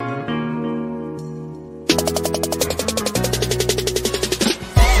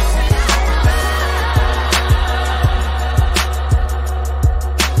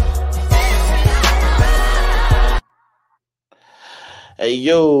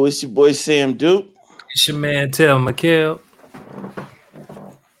yo, it's your boy Sam Duke. It's your man Tell McKell.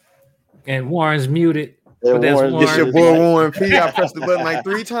 And Warren's muted. But that's Warren. It's your boy Warren P. I pressed the button like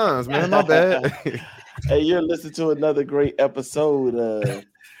 3 times, man. My bad. Hey, you're listening to another great episode of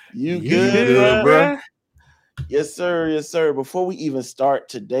You Good, Bruh? Yes, sir. Yes, sir. Before we even start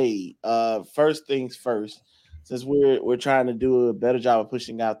today, first things first, since we're trying to do a better job of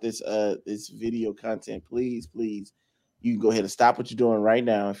pushing out this video content, please, you can go ahead and stop what you're doing right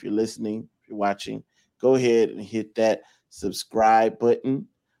now. If you're listening, if you're watching, go ahead and hit that subscribe button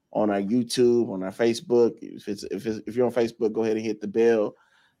on our YouTube, on our Facebook. If you're on Facebook, go ahead and hit the bell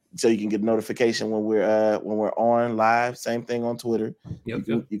so you can get a notification when we're on live. Same thing on Twitter. Yep,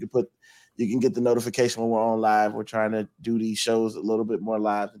 You can get the notification when we're on live. We're trying to do these shows a little bit more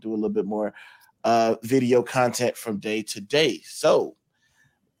live and do a little bit more video content from day to day. So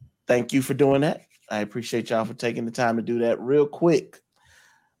thank you for doing that. I appreciate y'all for taking the time to do that. Real quick,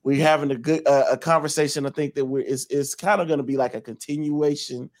 we're having a good a conversation. I think that it's kind of going to be like a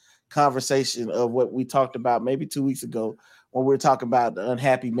continuation conversation of what we talked about maybe 2 weeks ago when we were talking about the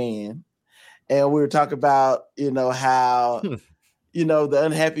unhappy man, and we were talking about how the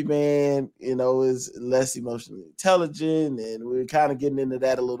unhappy man is less emotionally intelligent, and we were kind of getting into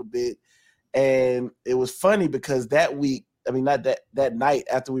that a little bit. And it was funny because that week, I mean, not that night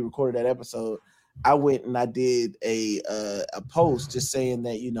after we recorded that episode, I went and I did a post just saying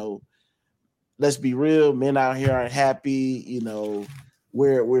that, let's be real, men out here aren't happy.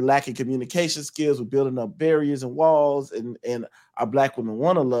 We're lacking communication skills. We're building up barriers and walls, and our black women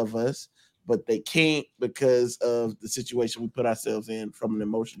want to love us, but they can't because of the situation we put ourselves in from an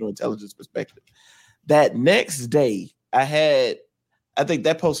emotional intelligence perspective. That next day, I think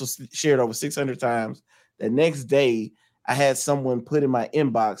that post was shared over 600 times. The next day, I had someone put in my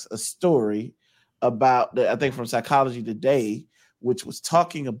inbox a story about I think from Psychology Today, which was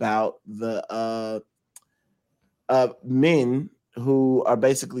talking about the men who are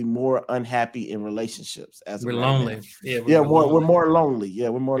basically more unhappy in relationships. We're lonely. We're more lonely. Yeah,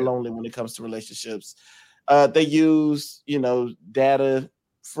 we're more lonely when it comes to relationships. They use data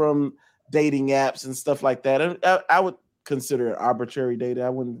from dating apps and stuff like that. And I would consider it arbitrary data. I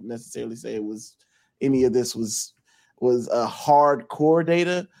wouldn't necessarily say it was any of this was a hardcore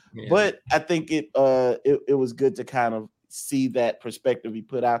data, but I think it was good to kind of see that perspective he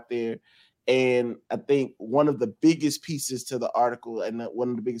put out there. And I think one of the biggest pieces to the article, and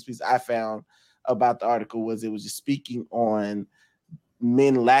one of the biggest pieces I found about the article, was it was just speaking on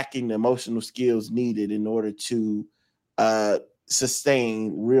men lacking the emotional skills needed in order to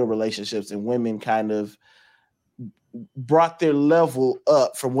sustain real relationships, and women kind of brought their level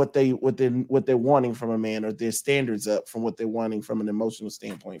up from what they're wanting from a man, or their standards up from what they're wanting from an emotional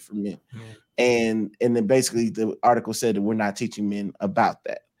standpoint from men. And then basically the article said that we're not teaching men about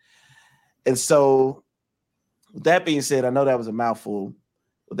that. And so with that being said, I know that was a mouthful.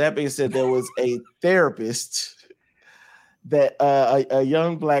 With that being said, there was a therapist that a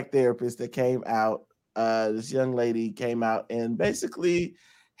young black therapist that came out. This young lady came out and basically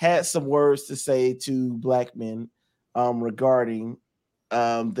had some words to say to black men regarding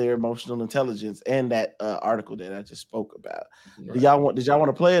their emotional intelligence and that article that I just spoke about. Right. Did y'all want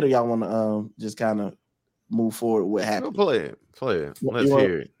to play it, or y'all want to just kind of move forward with what happened? Play it. Let's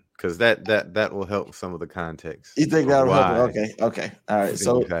hear it, because that will help some of the context. You think that will help? Okay. All right.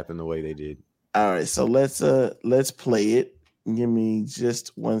 So happened the way they did. All right. So let's play it. Give me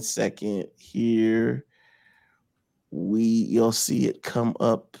just 1 second here. You'll see it come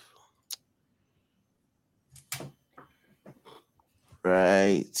up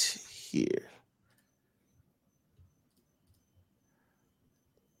right here.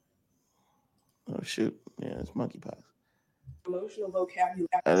 Oh shoot! Yeah, it's monkeypox. Emotional vocabulary.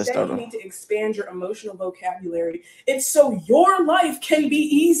 You need to expand your emotional vocabulary. It's so your life can be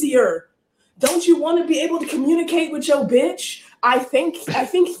easier. Don't you want to be able to communicate with your bitch? I think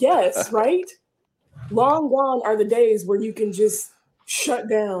yes, right? Long gone are the days where you can just shut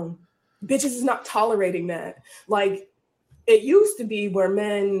down. Bitches is not tolerating that. Like, it used to be where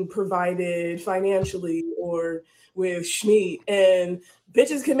men provided financially or with schmeat, and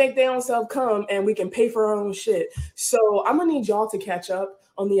bitches can make their own self come, and we can pay for our own shit. So I'm gonna need y'all to catch up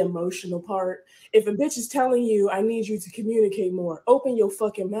on the emotional part. If a bitch is telling you, I need you to communicate more, open your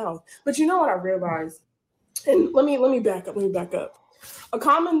fucking mouth. But you know what I realized? And let me back up. A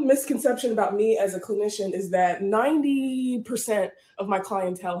common misconception about me as a clinician is that 90% of my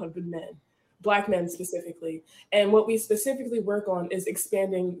clientele have been men. Black men specifically. And what we specifically work on is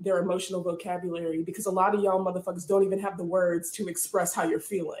expanding their emotional vocabulary, because a lot of y'all motherfuckers don't even have the words to express how you're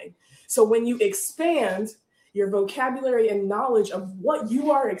feeling. So when you expand, your vocabulary and knowledge of what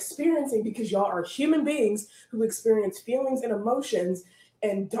you are experiencing, because y'all are human beings who experience feelings and emotions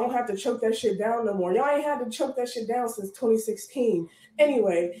and don't have to choke that shit down no more. Y'all ain't had to choke that shit down since 2016.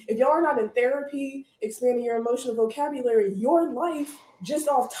 Anyway, if y'all are not in therapy, expanding your emotional vocabulary, your life just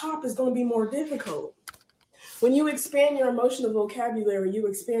off top is going to be more difficult. When you expand your emotional vocabulary, you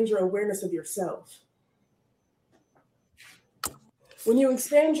expand your awareness of yourself. When you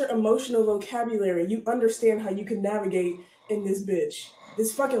expand your emotional vocabulary, you understand how you can navigate in this bitch.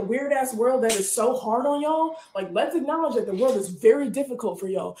 This fucking weird ass world that is so hard on y'all. Like, let's acknowledge that the world is very difficult for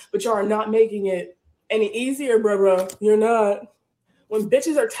y'all, but y'all are not making it any easier, bruh. You're not. When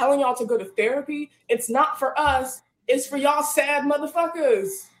bitches are telling y'all to go to therapy, it's not for us. It's for y'all sad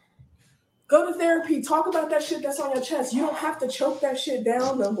motherfuckers. Go to therapy. Talk about that shit that's on your chest. You don't have to choke that shit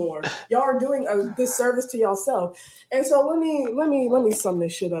down no more. Y'all are doing a disservice to yourself. And so let me sum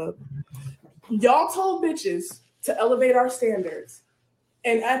this shit up. Y'all told bitches to elevate our standards.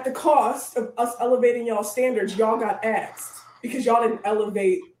 And at the cost of us elevating y'all standards, y'all got axed because y'all didn't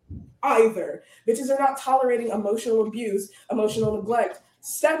elevate either. Bitches are not tolerating emotional abuse, emotional neglect.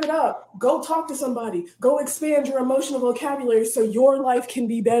 Step it up. Go talk to somebody. Go expand your emotional vocabulary so your life can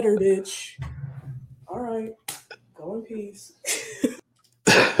be better, bitch. All right. Go in peace.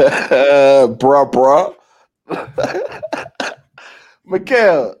 bruh.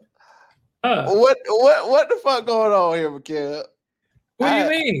 Mikhail, what the fuck going on here, Mikhail? What do you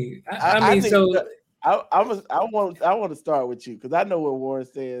mean? I mean, so I want to start with you because I know what Warren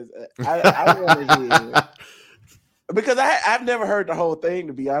says. I want to hear because I've never heard the whole thing,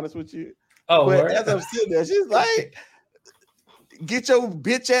 to be honest with you. Oh, but right. As I'm sitting there, she's like, "Get your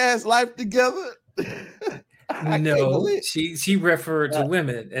bitch ass life together." No, she referred to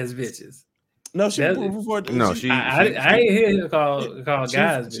women as bitches. No, she I hear her call guys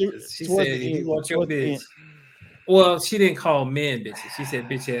bitches. She said, "If you want your bitch." Well, she didn't call men bitches. She said,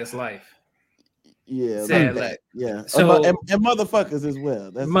 "Bitch ass life." Yeah, sadly, like yeah. So and motherfuckers as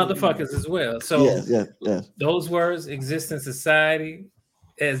well. That's motherfuckers as well. So yes. Those words exist in society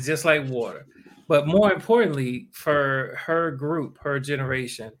as just like water. But more importantly, for her group, her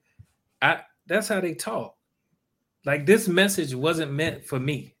generation, that's how they talk. Like, this message wasn't meant for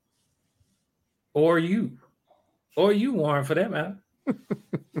me or you, Warren, for that matter.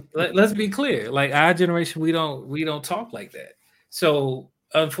 Let's be clear. Like, our generation, we don't talk like that. So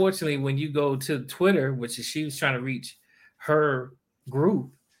unfortunately, when you go to Twitter, which is, she was trying to reach her group,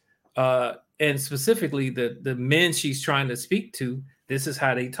 and specifically the men she's trying to speak to, this is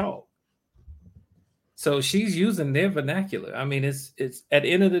how they talk. So she's using their vernacular. I mean, it's at the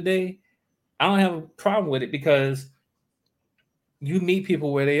end of the day, I don't have a problem with it because you meet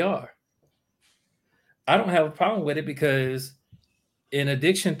people where they are. I don't have a problem with it because in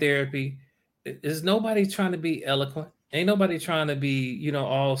addiction therapy, is nobody trying to be eloquent. Ain't nobody trying to be,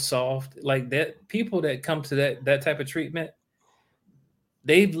 all soft like that. People that come to that type of treatment,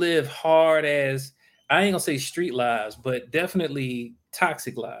 they've lived hard as, I ain't gonna say street lives, but definitely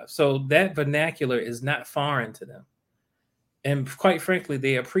toxic lives. So that vernacular is not foreign to them. And quite frankly,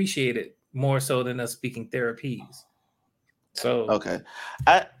 they appreciate it more so than us speaking therapies. So okay,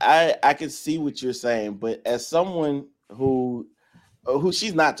 I can see what you're saying, but as someone who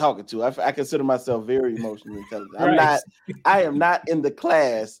she's not talking to, I consider myself very emotionally intelligent. I am not in the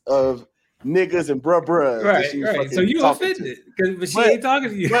class of niggas and bruh. Right. So you offended because she ain't talking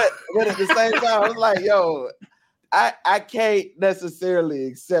to you. But at the same time, I was like, yo, I can't necessarily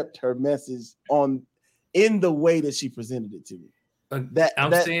accept her message in the way that she presented it to me.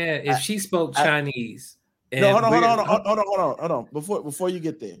 I'm saying if she spoke Chinese. No, hold on. Before you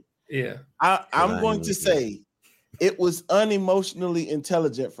get there, yeah, I'm going to say it was unemotionally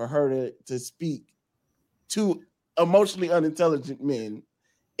intelligent for her to speak to emotionally unintelligent men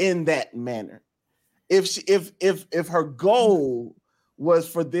in that manner. If her goal was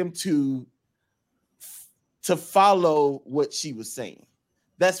for them to follow what she was saying,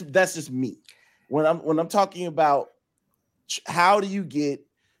 that's just me. When I'm talking about how do you get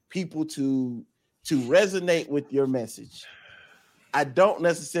people to resonate with your message, I don't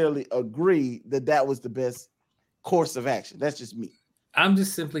necessarily agree that was the best course of action. That's just me. I'm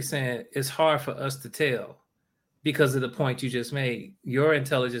just simply saying it's hard for us to tell because of the point you just made. Your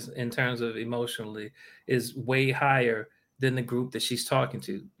intelligence in terms of emotionally is way higher than the group that she's talking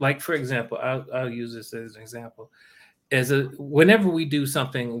to. Like, for example, I'll use this as an example. Whenever we do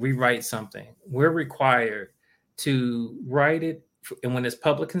something, we write something, we're required to write it, and when it's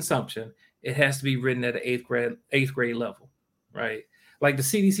public consumption, it has to be written at an eighth grade level, right? Like the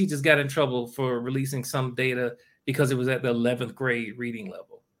CDC just got in trouble for releasing some data because it was at the 11th grade reading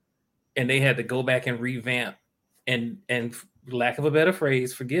level. And they had to go back and revamp and lack of a better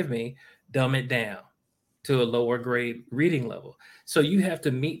phrase, forgive me, dumb it down to a lower grade reading level. So you have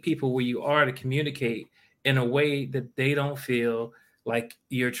to meet people where you are to communicate in a way that they don't feel like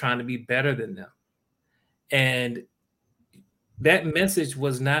you're trying to be better than them. And that message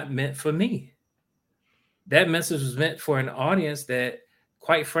was not meant for me. That message was meant for an audience that,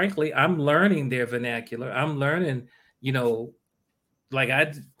 quite frankly, I'm learning their vernacular. I'm learning, like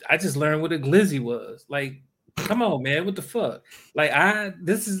I just learned what a glizzy was. Like, come on, man, what the fuck? Like I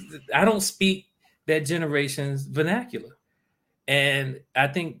don't speak that generation's vernacular. And I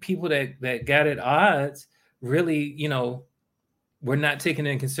think people that got at odds really, were not taken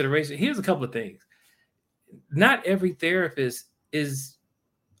into consideration. Here's a couple of things. Not every therapist is,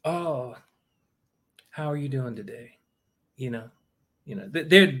 oh, how are you doing today?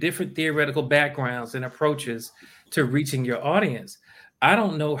 There are different theoretical backgrounds and approaches to reaching your audience. I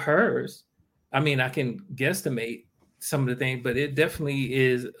don't know hers. I mean, I can guesstimate some of the things, but it definitely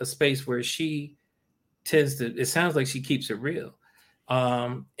is a space where she tends to, it sounds like she keeps it real.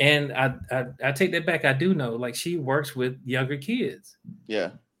 And I take that back. I do know, like, she works with younger kids.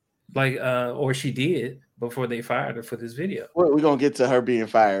 Yeah. Like, or she did before they fired her for this video. Well, we're going to get to her being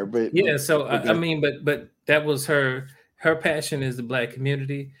fired, but yeah. So I mean, but that was her passion is the Black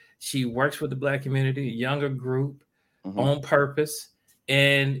community. She works with the Black community, a younger group, on purpose.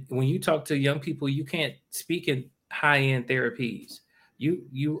 And when you talk to young people, you can't speak in high-end therapies.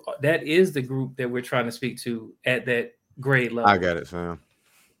 You that is the group that we're trying to speak to at that grade level. I got it, Sam.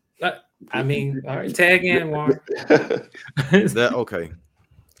 I mean, all right, tag in, Warren. Okay.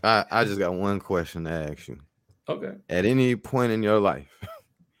 I just got one question to ask you. Okay. At any point in your life,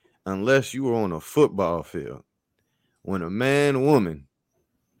 unless you were on a football field, when a man or woman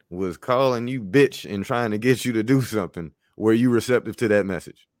was calling you bitch and trying to get you to do something, were you receptive to that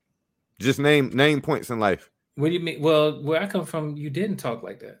message? Just name points in life. What do you mean? Well, where I come from, you didn't talk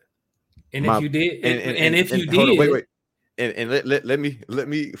like that. And if you did, if you did, wait. And let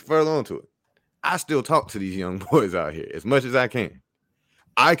me further on to it. I still talk to these young boys out here as much as I can.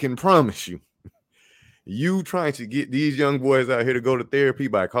 I can promise you trying to get these young boys out here to go to therapy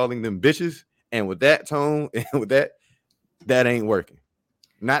by calling them bitches, and with that tone and with that ain't working.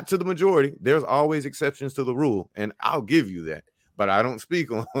 Not to the majority. There's always exceptions to the rule, and I'll give you that. But I don't speak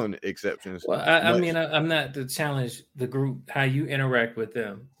on exceptions. Well, I mean, I'm not to challenge the group, how you interact with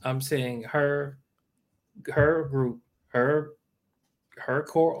them. I'm saying her group, her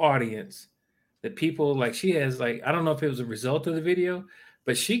core audience, the people, like, she has, like, I don't know if it was a result of the video,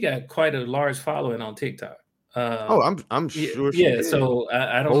 but she got quite a large following on TikTok. I'm sure. Yeah. So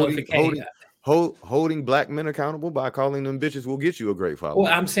I don't know if it came. Holding Black men accountable by calling them bitches will get you a great following.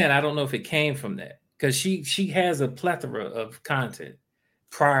 Well, I'm saying I don't know if it came from that, because she has a plethora of content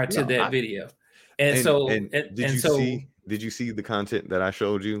prior to that video, did you see the content that I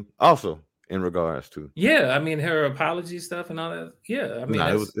showed you also in regards to? Yeah, I mean, her apology stuff and all that. Yeah, I mean,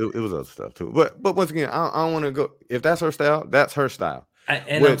 it was other stuff too. But once again, I don't want to go. If that's her style, that's her style.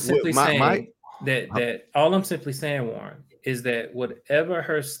 I'm simply saying that all I'm simply saying, Warren, is that whatever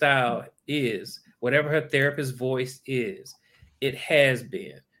her style is, whatever her therapist voice is, it has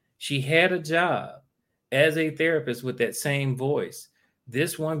been. She had a job as a therapist with that same voice.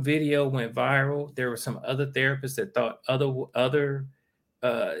 This one video went viral. There were some other therapists that thought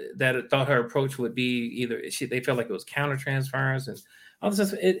that thought her approach would be they felt like it was countertransference and all this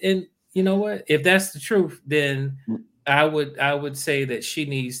stuff. And you know what? If that's the truth, then I would say that she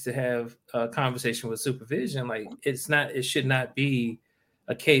needs to have a conversation with supervision. Like, it should not be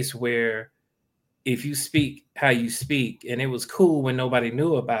a case where if you speak how you speak and it was cool when nobody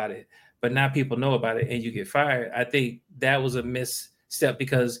knew about it, but now people know about it and you get fired. I think that was a misstep,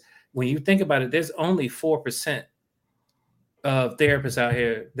 because when you think about it, there's only 4% of therapists out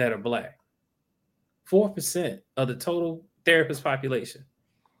here that are Black. 4% of the total therapist population.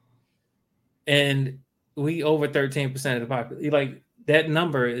 And we over 13% of the population. Like, that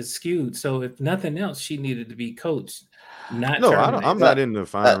number is skewed. So if nothing else, she needed to be coached. I'm not into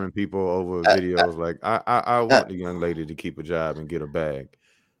firing people over videos. Like, I want the young lady to keep a job and get a bag.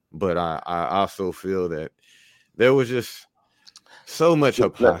 But I also feel that there was just so much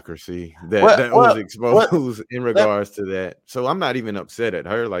hypocrisy that was exposed in regards to that. So I'm not even upset at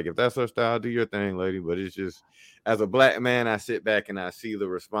her. Like, if that's her style, do your thing, lady. But it's just, as a Black man, I sit back and I see the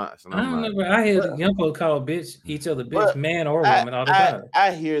response. And I hear young people call each other bitch, man or woman, all the time.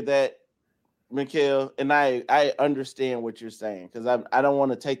 I hear that, Mikhail, and I understand what you're saying, because I don't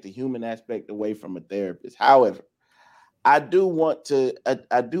want to take the human aspect away from a therapist. However, I do want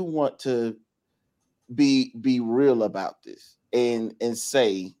to be real about this and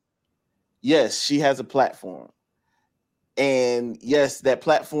say, yes, she has a platform. And yes, that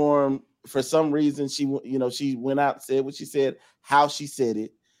platform, for some reason, she went out and said what she said, how she said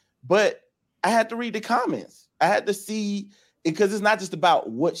it. But I had to read the comments. I had to see it, because it's not just about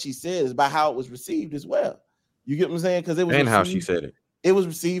what she said, it's about how it was received as well. You get what I'm saying? Because it was how she said it. It was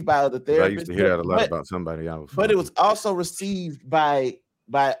received by other therapists. I used to hear that a lot about somebody else. But it was also received by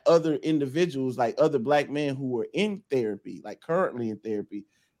other individuals, like other Black men who were in therapy, like currently in therapy.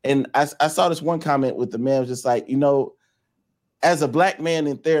 And I saw this one comment with the man was just like, as a Black man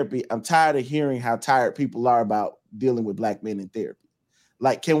in therapy, I'm tired of hearing how tired people are about dealing with Black men in therapy.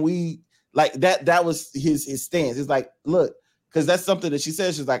 Like, can we, like, that was his stance. It's like, look, because that's something that she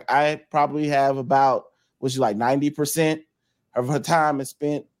says. She's like, I probably have about, 90% of her time is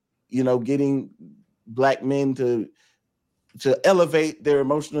spent, getting Black men to elevate their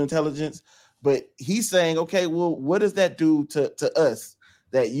emotional intelligence. But he's saying, okay, well, what does that do to us,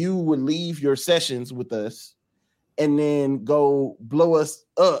 that you would leave your sessions with us and then go blow us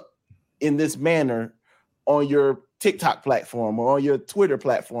up in this manner on your TikTok platform or on your Twitter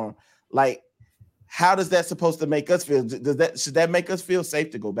platform? Like, how does that supposed to make us feel? Should that make us feel safe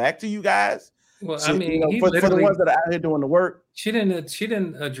to go back to you guys? Well, for the ones that are out here doing the work. She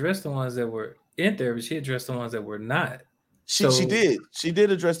didn't address the ones that were in therapy. She addressed the ones that were not. She did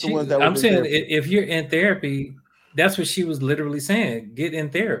address the ones that were. I'm saying if you're in therapy, that's what she was literally saying. Get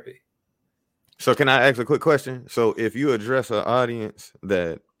in therapy. So can I ask a quick question? So if you address an audience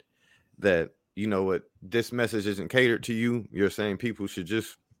that what, this message isn't catered to you, you're saying people should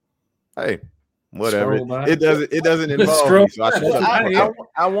just, hey, whatever. It doesn't involve me. So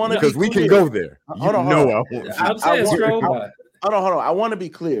I want to, because we can go there. Hold on. I'm saying scroll by. Hold on. I want to be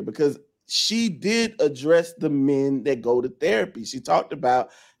clear, because she did address the men that go to therapy. She talked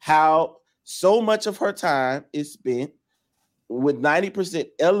about how so much of her time is spent with 90%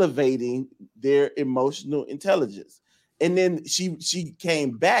 elevating their emotional intelligence. And then she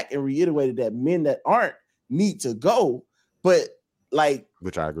came back and reiterated that men that aren't need to go, but like,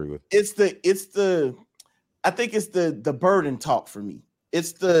 which I agree with. I think it's the burden talk for me.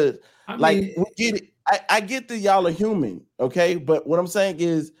 It's we get it. I get that y'all are human, okay? But what I'm saying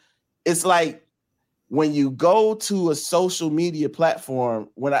is, it's like when you go to a social media platform,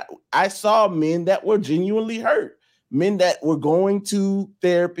 when I saw men that were genuinely hurt, men that were going to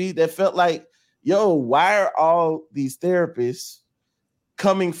therapy that felt like, yo, why are all these therapists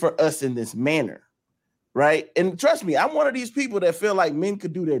coming for us in this manner? Right. And trust me, I'm one of these people that feel like men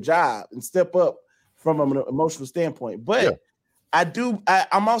could do their job and step up from an emotional standpoint. But yeah.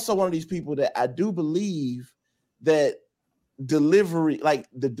 I'm also one of these people that I do believe that delivery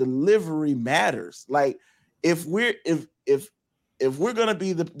matters. Like, if we're gonna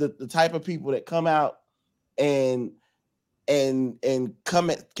be the type of people that come out and come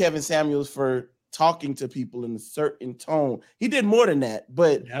at Kevin Samuels for talking to people in a certain tone. He did more than that,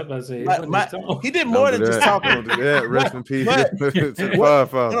 but he did more than just talking. Rest in peace.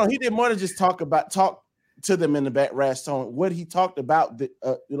 He did more than just talk to them in the back rash tone. What he talked about,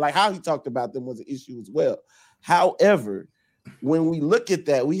 like how he talked about them, was an issue as well. However, when we look at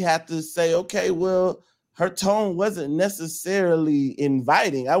that, we have to say, okay, well, her tone wasn't necessarily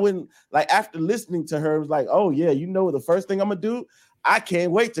inviting. I wouldn't, like, after listening to her, it was like, oh yeah, the first thing I'm gonna do, I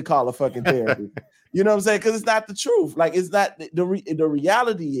can't wait to call a fucking therapy. You know what I'm saying? Because it's not the truth. Like, it's not the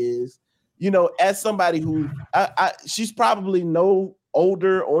reality is, as somebody who she's probably no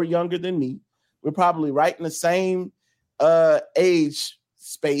older or younger than me. We're probably right in the same age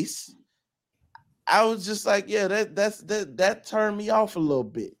space. I was just like, yeah, that turned me off a little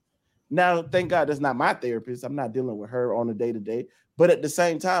bit. Now, thank God that's not my therapist. I'm not dealing with her on a day-to-day. But at the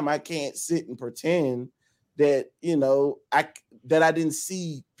same time, I can't sit and pretend that, I didn't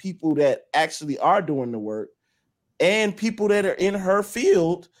see people that actually are doing the work and people that are in her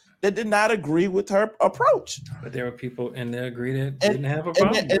field that did not agree with her approach. But there were people in there agree that didn't have a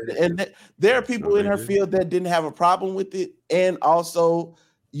problem with it. And there are people in her field that didn't have a problem with it and also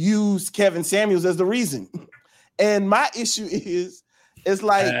use Kevin Samuels as the reason. And my issue is, it's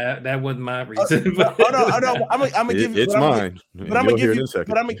like that wasn't my reason. I'm gonna give you. It's mine. But I'm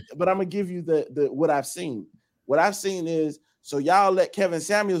gonna give you the what I've seen. What I've seen is, so y'all let Kevin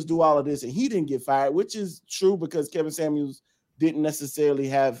Samuels do all of this, and he didn't get fired, which is true because Kevin Samuels didn't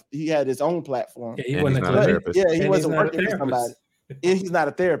necessarily he had his own platform. Yeah, he wasn't a therapist. Yeah, he wasn't working for somebody. And he's not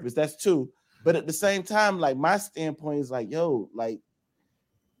a therapist. That's true. But at the same time, like, my standpoint is like, yo, like,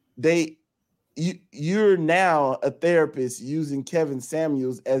 you're now a therapist using Kevin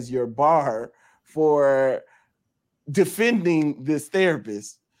Samuels as your bar for defending this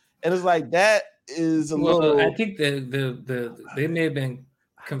therapist, and it's like, that is a little. I think they may have been.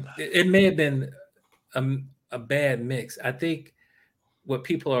 It may have been a bad mix. I think what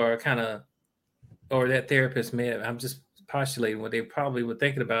people are kind of, or that therapist may have, I'm just postulating what they probably were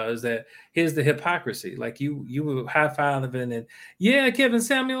thinking about is that here's the hypocrisy. Like you were high-fiving and yeah, Kevin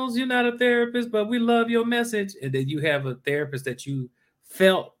Samuels, you're not a therapist, but we love your message. And then you have a therapist that you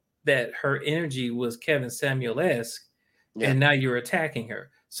felt that her energy was Kevin Samuel-esque, and now you're attacking her.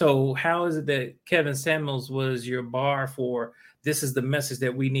 So how is it that Kevin Samuels was your bar for this is the message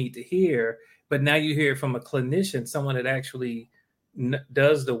that we need to hear, but now you hear it from a clinician, someone that actually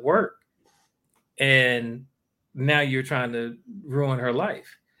does the work, and now you're trying to ruin her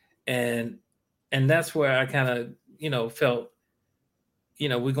life. And that's where I kind of, felt,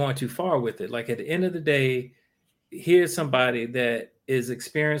 we're going too far with it. Like at the end of the day, here's somebody that is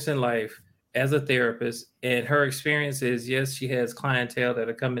experiencing life as a therapist, and her experience is, yes, she has clientele that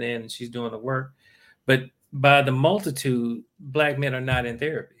are coming in and she's doing the work, but by the multitude, Black men are not in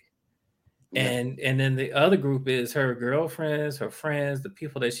therapy. And then the other group is her girlfriends, her friends, the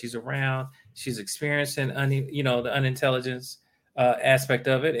people that she's around. She's experiencing, the unintelligence aspect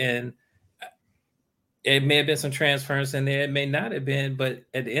of it. And it may have been some transference in there. It may not have been. But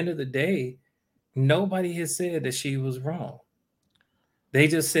at the end of the day, nobody has said that she was wrong. They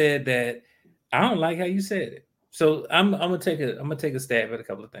just said that, I don't like how you said it. So I'm gonna take a stab at a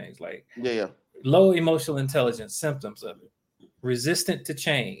couple of things. Like low emotional intelligence, symptoms of it: resistant to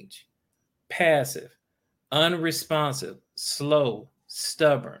change, passive, unresponsive, slow,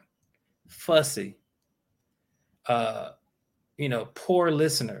 stubborn, fussy, poor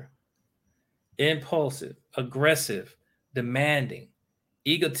listener, impulsive, aggressive, demanding,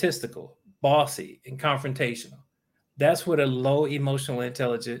 egotistical, bossy, and confrontational. That's what a low emotional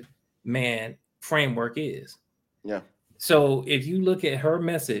intelligent man framework is. Yeah. So if you look at her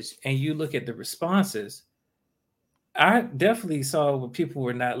message and you look at the responses, I definitely saw where people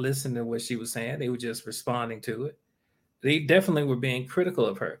were not listening to what she was saying. They were just responding to it. They definitely were being critical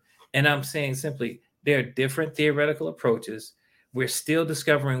of her. And I'm saying simply, there are different theoretical approaches. We're still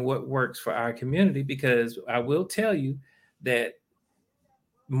discovering what works for our community, because I will tell you that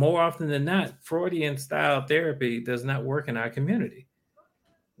more often than not, Freudian style therapy does not work in our community.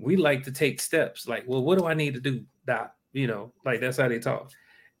 We like to take steps like, well, what do I need to do, doc? Like that's how they talk.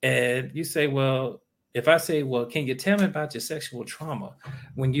 And you say, well, if I say, well, can you tell me about your sexual trauma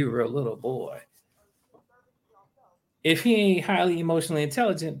when you were a little boy? If he ain't highly emotionally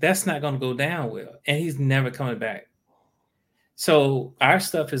intelligent, that's not going to go down well. And he's never coming back. So our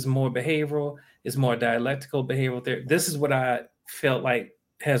stuff is more behavioral, it's more dialectical behavioral therapy. This is what I felt like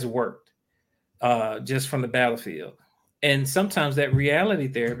has worked just from the battlefield. And sometimes that reality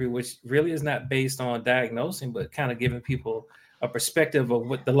therapy, which really is not based on diagnosing, but kind of giving people a perspective of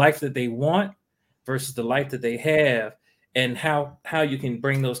what the life that they want versus the life that they have, and how you can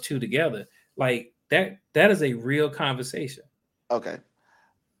bring those two together. Like that is a real conversation. Okay.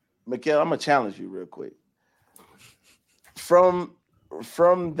 Mikhail, I'm gonna challenge you real quick. From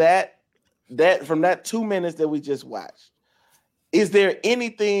that 2 minutes that we just watched, is there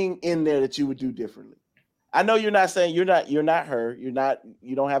anything in there that you would do differently? I know you're not saying you're not her, you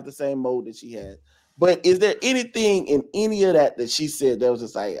don't have the same mode that she had, but is there anything in any of that she said that was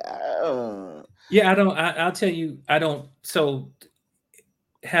just like, Yeah, I'll tell you, I don't. So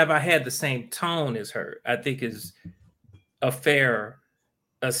have I had the same tone as her? I think is a fair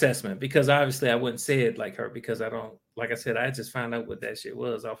assessment, because obviously I wouldn't say it like her, because I don't, like I said, I just found out what that shit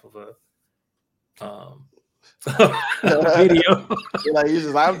was off of a video. I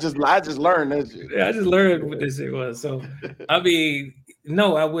just learned that shit. I just learned what this shit was. So I mean,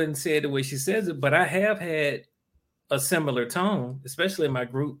 no, I wouldn't say it the way she says it, but I have had a similar tone, especially in my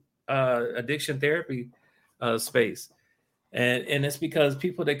group addiction therapy space. And it's because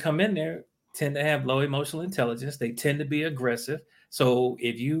people that come in there tend to have low emotional intelligence. They tend to be aggressive. So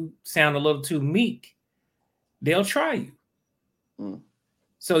if you sound a little too meek, they'll try you.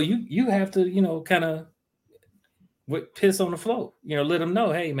 So you have to, kind of piss on the floor, let them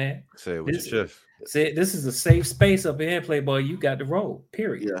know, hey man, say it with your chest. Say this is a safe space up in here, Playboy. You got the role,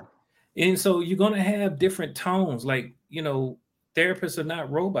 period. Yeah. And so you're gonna have different tones. Like, therapists are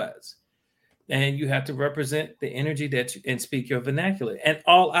not robots, and you have to represent the energy and speak your vernacular. And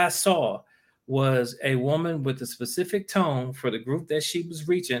all I saw was a woman with a specific tone for the group that she was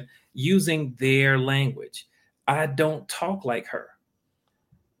reaching, using their language. I don't talk like her.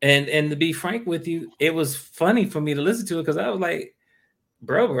 And to be frank with you, it was funny for me to listen to it, because I was like,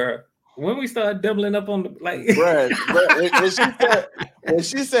 bro, when we started doubling up on the when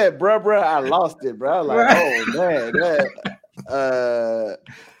she said, bro, I lost it, bro. I was like, oh man,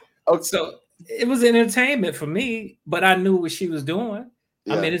 okay. So it was entertainment for me, but I knew what she was doing.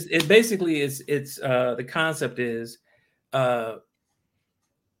 I mean, it's basically the concept is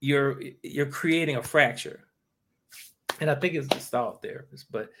you're creating a fracture, and I think it's the stall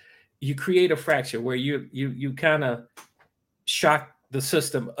therapist, but you create a fracture where you kind of shock the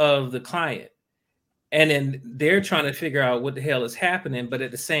system of the client, and then they're trying to figure out what the hell is happening, but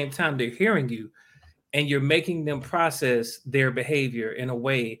at the same time they're hearing you, and you're making them process their behavior in a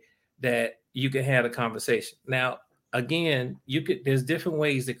way that you can have a conversation. Now, again, there's different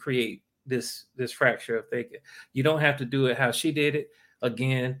ways to create this fracture of thinking. You don't have to do it how she did it.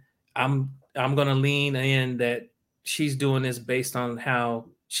 Again, I'm going to lean in that she's doing this based on how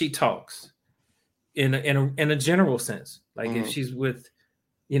she talks in a general sense. Like if she's with,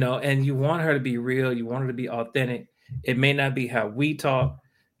 and you want her to be real, you want her to be authentic. It may not be how we talk,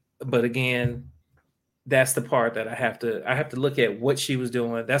 but again, that's the part that I have to look at what she was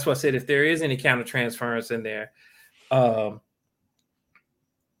doing. That's why I said if there is any counter transference in there, or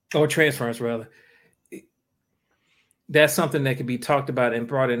transference rather, that's something that can be talked about and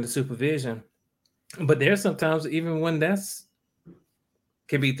brought into supervision. But there's sometimes even when that's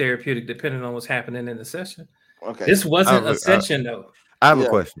can be therapeutic depending on what's happening in the session. Okay. This wasn't a session though. I have a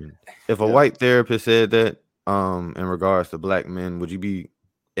question. If a white therapist said that in regards to black men, would you be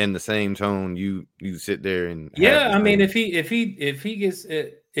in the same tone you sit there and I mean if he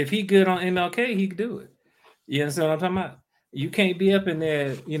good on MLK, he could do it. You understand what I'm talking about? You can't be up in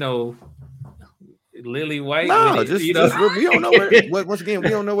there, Lily White. No, we don't know where. Once again, we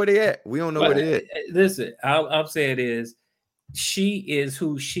don't know where they at. We don't know where they at. Listen, I'll say it is. She is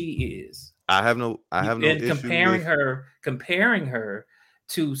who she is. I have no. And comparing her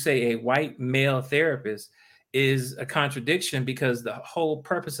to say a white male therapist is a contradiction, because the whole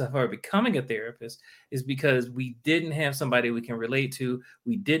purpose of her becoming a therapist is because we didn't have somebody we can relate to.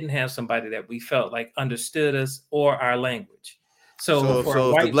 We didn't have somebody that we felt like understood us or our language. So if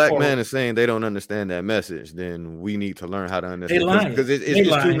the black man is saying they don't understand that message, then we need to learn how to understand, because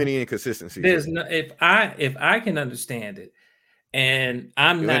it's too many inconsistencies. There's no, if I can understand it, and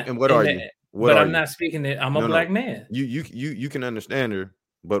I'm not. And what are you? But I'm not speaking it. I'm a black man. You can understand her,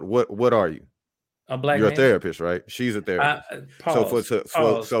 but what are you? A black You're man. A therapist, right? She's a therapist.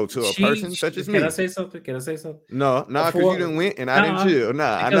 So to a person such as me. Can I say something? No, because you didn't win and I didn't chill.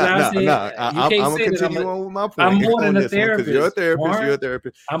 I'm gonna continue on with my point. I'm more than a therapist. You're a therapist. You're a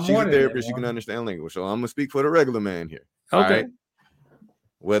therapist. She's a therapist. You can understand language. So I'm gonna speak for the regular man here. Okay. All right?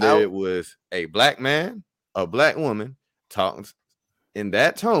 Whether it was a black man, a black woman, talks in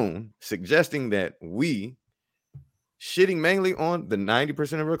that tone, suggesting that we shitting mainly on the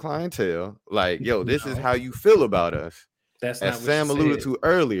 90% of our clientele, like, yo, this is how you feel about us. That's as Sam alluded to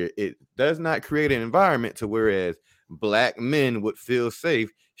earlier. It does not create an environment to whereas black men would feel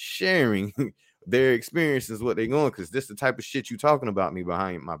safe sharing their experiences, what they're going, because this is the type of shit you talking about me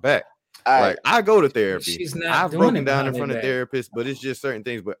behind my back. Like I go to therapy. I've broken down in front of therapists, but it's just certain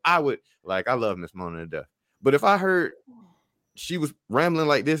things. But I love Miss Mona to death. But if I heard she was rambling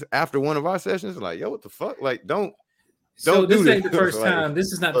like this after one of our sessions, like, yo, what the fuck? Like, don't. So this ain't the first time.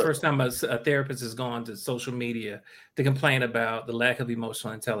 This is not the first time a therapist has gone to social media to complain about the lack of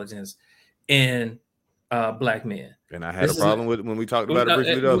emotional intelligence in black men. And I had a problem with when we talked about it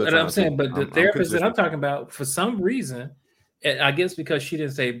briefly the other time. I'm saying, but the therapist that I'm talking about, for some reason, I guess because she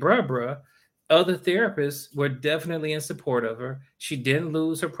didn't say bruh, other therapists were definitely in support of her. She didn't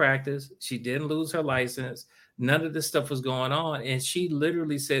lose her practice. She didn't lose her license. None of this stuff was going on. And she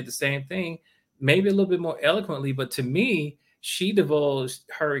literally said the same thing, maybe a little bit more eloquently, but to me, she divulged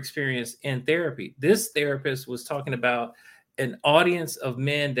her experience in therapy. This therapist was talking about an audience of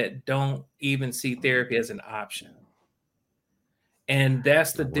men that don't even see therapy as an option. And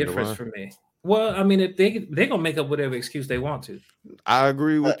that's the difference for me. Well, I mean, if they're going to make up whatever excuse they want to. I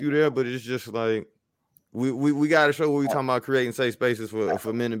agree with you there, but it's just like, we got to show what we're talking about, creating safe spaces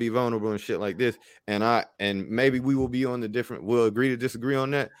for men to be vulnerable and shit like this. And maybe we will be on we'll agree to disagree on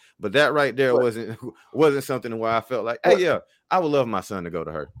that. But that right there wasn't something where I felt like, hey, yeah, I would love my son to go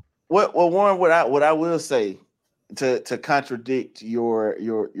to her. Well, Warren, what I will say to contradict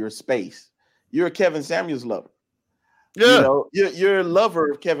your space, you're a Kevin Samuels lover. Yeah, you're a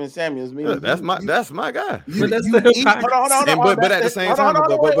lover of Kevin Samuels. That's my guy. But at the same time,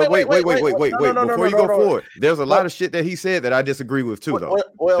 wait. Before you go forward, there's a lot of shit that he said that I disagree with too, though.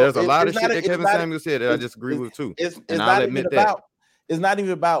 There's a lot of shit that Kevin Samuels said that I disagree with too. And I'll admit that. It's not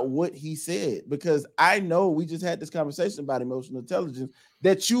even about what he said, because I know we just had this conversation about emotional intelligence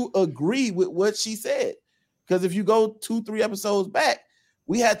that you agree with what she said. Because if you go 2-3 episodes back,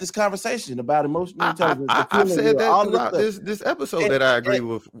 We had this conversation about emotional intelligence. I've said that throughout this episode that I agree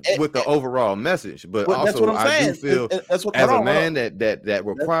with the overall message, but also I do feel as a man that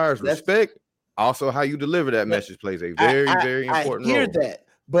requires respect. Also, how you deliver that message plays a very important role. I hear that,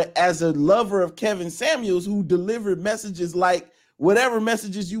 but as a lover of Kevin Samuels, who delivered messages like whatever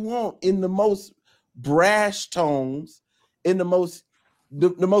messages you want in the most brash tones, in the most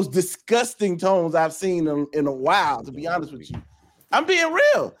disgusting tones I've seen in a while, to be honest with you. I'm being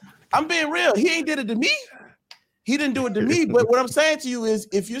real. He ain't did it to me. He didn't do it to me. But what I'm saying to you is,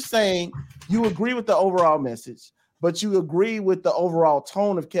 if you're saying you agree with the overall message, but you agree with the overall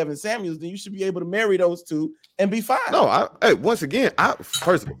tone of Kevin Samuels, then you should be able to marry those two and be fine. No, once again,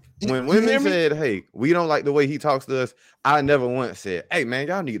 first of all, when women said, "Hey, we don't like the way he talks to us," I never once said, "Hey, man,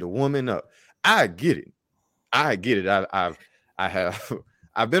 y'all need to woman up." I get it. I've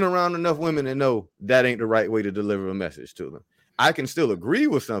been around enough women to know that ain't the right way to deliver a message to them. I can still agree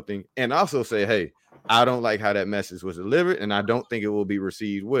with something and also say, "Hey, I don't like how that message was delivered, and I don't think it will be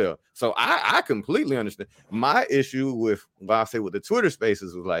received well." So I completely understand. My issue with with the Twitter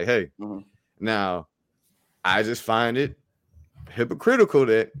Spaces was like, "Hey, now I just find it hypocritical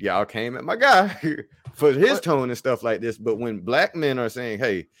that y'all came at my guy for his tone and stuff like this. But when black men are saying,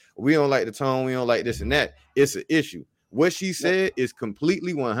 'Hey, we don't like the tone, we don't like this and that,' it's an issue." What she said is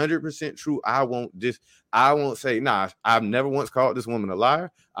completely 100% true. I won't say, nah, I've never once called this woman a liar.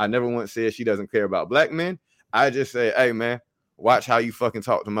 I never once said she doesn't care about black men. I just say, hey, man, watch how you fucking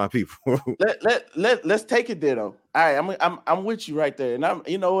talk to my people. Let's take it there, though. All right, I'm with you right there. And I'm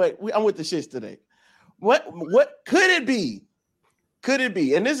with the shits today. What could it be? Could it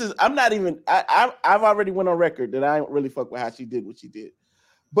be? And this is, I've already went on record that I don't really fuck with how she did what she did.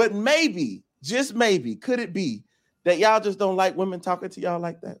 But maybe, just maybe, could it be that y'all just don't like women talking to y'all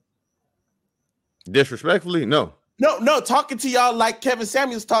like that? Disrespectfully? No, talking to y'all like Kevin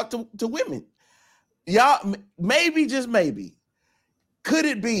Samuels talked to women. Y'all, maybe, just maybe, could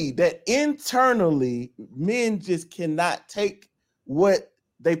it be that internally men just cannot take what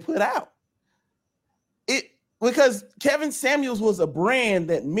they put out? Because Kevin Samuels was a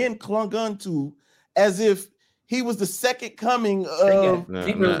brand that men clung on to as if he was the second coming of. Now,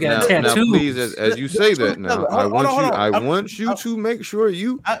 please, as you say that now, I want you to make sure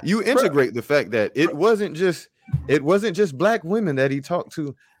you integrate the fact that it wasn't just black women that he talked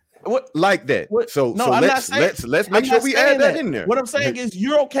to like that. Let's make sure we add that in there. What I'm saying is,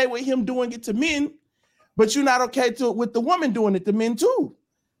 you're okay with him doing it to men, but you're not okay with the woman doing it to men too.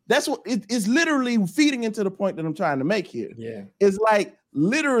 That's what it is, literally feeding into the point that I'm trying to make here. Yeah, it's like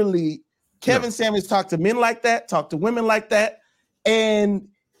literally. Kevin Samuels talked to men like that, talked to women like that, and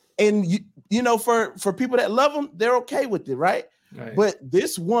you know, for people that love him, they're okay with it, right? But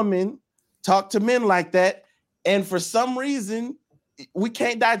this woman talked to men like that, and for some reason, we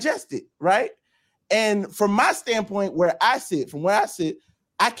can't digest it, right? And from my standpoint, where I sit,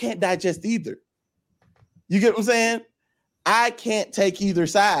 I can't digest either. You get what I'm saying? I can't take either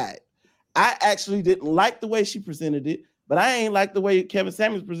side. I actually didn't like the way she presented it, but I ain't like the way Kevin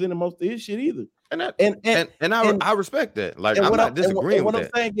Samuels presented most of his shit either. And I respect that. Like, I'm not disagreeing with that.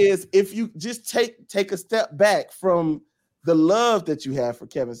 What I'm saying is, if you just take a step back from the love that you have for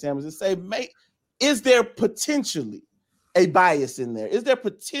Kevin Samuels and say, mate, is there potentially a bias in there? Is there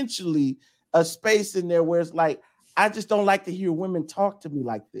potentially a space in there where it's like, I just don't like to hear women talk to me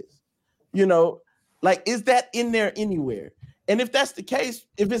like this? You know, like, is that in there anywhere? And if that's the case,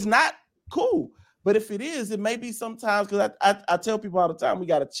 if it's not, cool. But if it is, it may be sometimes, because I tell people all the time, we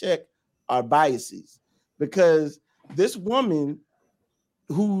got to check our biases, because this woman,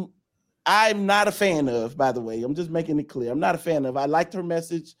 who I'm not a fan of, by the way, I'm just making it clear, I'm not a fan of. I liked her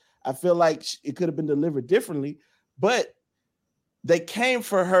message. I feel like it could have been delivered differently, but they came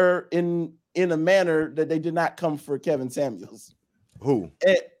for her in a manner that they did not come for Kevin Samuels. Who?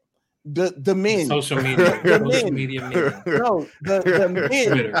 The men, social media, social media men. No, the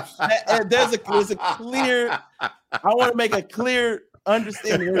men. There's a clear. I want to make a clear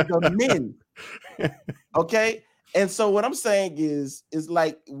understanding. There's the men. Okay, and so what I'm saying is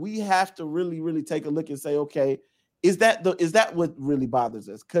like, we have to really, really take a look and say, okay, is that what really bothers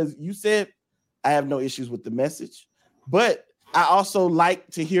us? Because you said I have no issues with the message, but I also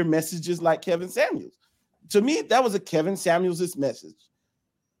like to hear messages like Kevin Samuels. To me, that was a Kevin Samuels' message.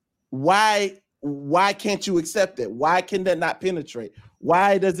 Why can't you accept it? Why can that not penetrate?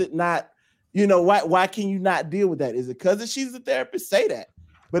 Why does it not, why can you not deal with that? Is it because she's a therapist? Say that.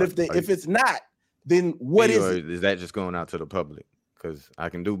 But if it's not, then what is it? Is that just going out to the public? Because I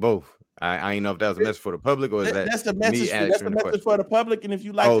can do both. I ain't know if that was a message for the public, or is that's the message. That's the message for the public. And if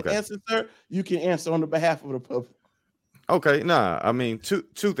you like to answer, sir, you can answer on the behalf of the public. Okay, nah. I mean, two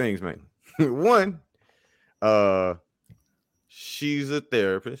things, man. One, she's a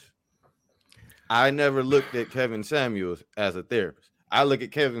therapist. I never looked at Kevin Samuels as a therapist. I look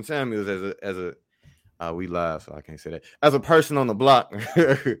at Kevin Samuels as a we live, so I can't say that. As a person on the block.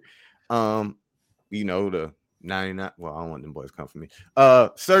 You know, the 99. Well, I don't want them boys to come for me.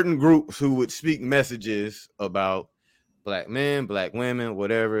 Certain groups who would speak messages about black men, black women,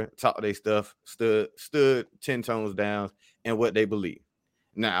 whatever, talk their stuff, stood 10 tones down in what they believe.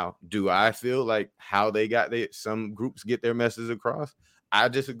 Now, do I feel like how they got some groups get their messages across? I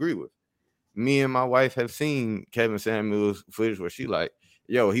disagree with. Me and my wife have seen Kevin Samuels footage where she like,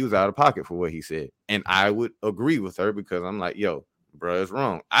 yo, he was out of pocket for what he said. And I would agree with her because I'm like, yo, bro, it's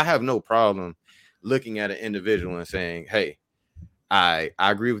wrong. I have no problem looking at an individual and saying, hey, I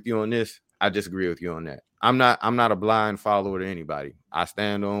agree with you on this. I disagree with you on that. I'm not a blind follower to anybody. I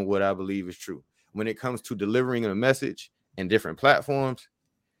stand on what I believe is true. When it comes to delivering a message in different platforms,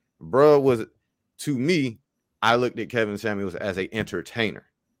 bro, to me, I looked at Kevin Samuels as an entertainer.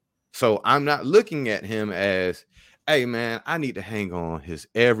 So I'm not looking at him as, hey, man, I need to hang on his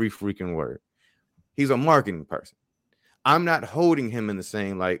every freaking word. He's a marketing person. I'm not holding him in the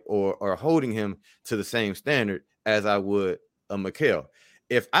same light or holding him to the same standard as I would a Mikhail.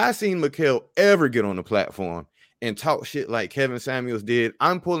 If I seen Mikhail ever get on the platform and talk shit like Kevin Samuels did,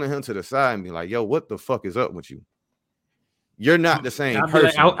 I'm pulling him to the side and be like, yo, what the fuck is up with you? You're not the same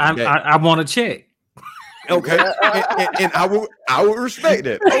person. I want to check. Okay, and I will respect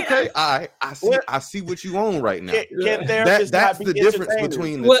that. Okay, I see what you own right now. That's the difference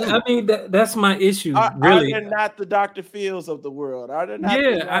between the two. I mean, that's my issue. Are really, they not the Dr. Phils of the world? Are they not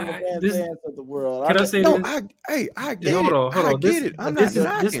the Van of the world? Can I say this? I get it. Hold on. I get it. This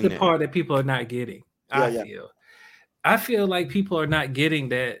is the part that people are not getting. I feel like people are not getting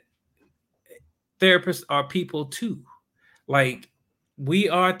that therapists are people too. Like, we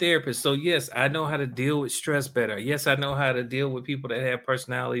are therapists. So yes, I know how to deal with stress better. Yes, I know how to deal with people that have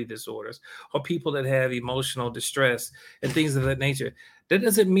personality disorders or people that have emotional distress and things of that nature. That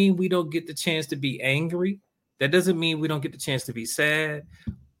doesn't mean we don't get the chance to be angry. That doesn't mean we don't get the chance to be sad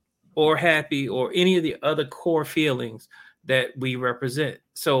or happy or any of the other core feelings that we represent.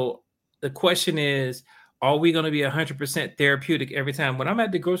 So the question is, are we going to be 100% therapeutic every time? When I'm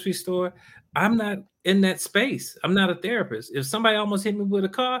at the grocery store, I'm not in that space. I'm not a therapist. If somebody almost hit me with a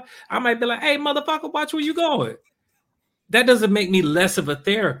car, I might be like, hey, motherfucker, watch where you going. That doesn't make me less of a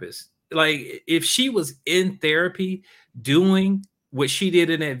therapist. Like, if she was in therapy doing what she did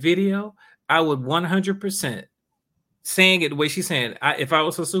in that video, I would 100% saying it the way she's saying. If I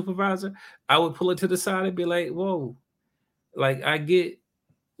was a supervisor, I would pull it to the side and be like, whoa, like, I get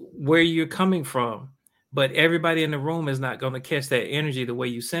where you're coming from, but everybody in the room is not going to catch that energy the way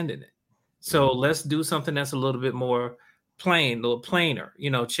you sending it. So let's do something that's a little bit more plain, a little plainer.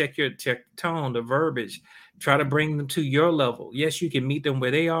 You know, check the tone, the verbiage. Try to bring them to your level. Yes, you can meet them where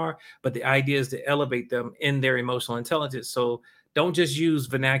they are, but the idea is to elevate them in their emotional intelligence. So don't just use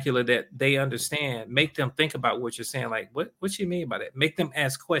vernacular that they understand. Make them think about what you're saying. Like, what you mean by that? Make them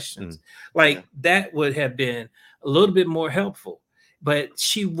ask questions. That would have been a little bit more helpful. But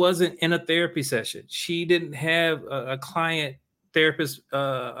she wasn't in a therapy session. She didn't have a client therapist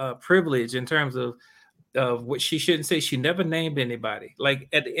privilege in terms of what she shouldn't say. She never named anybody. Like,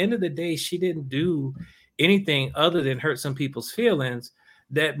 at the end of the day, she didn't do anything other than hurt some people's feelings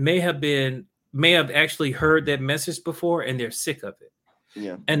that may have actually heard that message before and they're sick of it.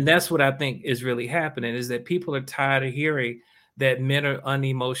 Yeah. And that's what I think is really happening, is that people are tired of hearing that men are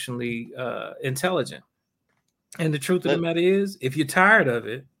unemotionally intelligent. And the truth of the matter is, if you're tired of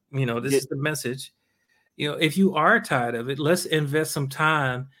it, you know, this is the message. You know, if you are tired of it, let's invest some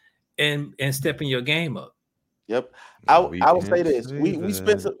time and stepping your game up. Yep. I will say this.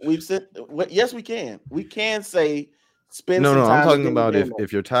 Yes, we can. We can say spend some time. I'm talking about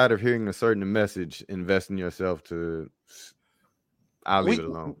if you're tired of hearing a certain message, invest in yourself to. I'll leave it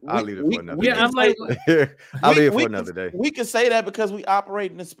alone. I'll leave it for another day. I'll leave it for another day. We can say that because we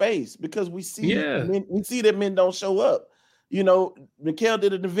operate in the space, because we see we see that men don't show up. You know, Mikhail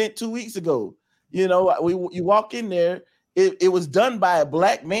did an event 2 weeks ago. You know, you walk in there, it was done by a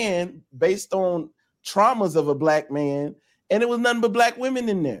black man based on traumas of a black man, and it was nothing but black women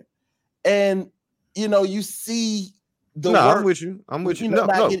in there. And you know, you see the work. I'm with you. I'm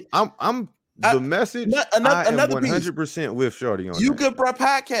the message. I am 100% with Shorty on You Good Bro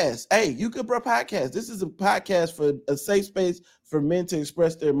podcast. Hey, You Good Bro podcast. This is a podcast for a safe space for men to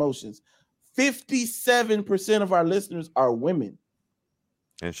express their emotions. 57% of our listeners are women.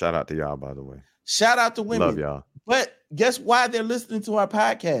 And shout out to y'all, by the way. Shout out to women. Love y'all. But guess why they're listening to our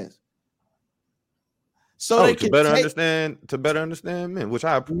podcast? so they to can better understand men, which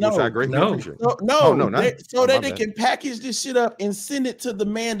I greatly appreciate. So that they can package this shit up and send it to the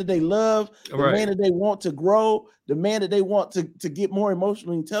man that they love, the man that they want to grow, the man that they want to get more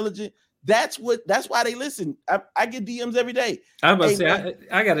emotionally intelligent. That's why they listen. I get DMs every day. I was about to say,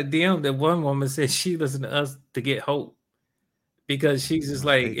 I got a DM that one woman said she listened to us to get hope, because she's just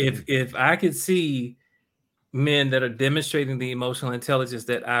like, if I could see men that are demonstrating the emotional intelligence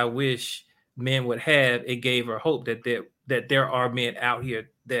that I wish men would have, it gave her hope that there are men out here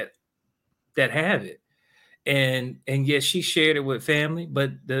that have it. And yes, she shared it with family,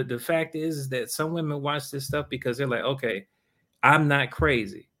 but the fact is that some women watch this stuff because they're like, okay, I'm not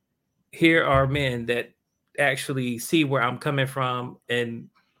crazy. Here are men that actually see where I'm coming from and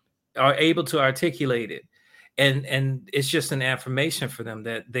are able to articulate it. And it's just an affirmation for them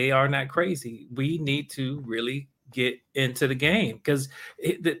that they are not crazy. We need to really get into the game, because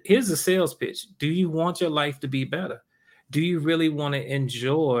here's a sales pitch. Do you want your life to be better? Do you really want to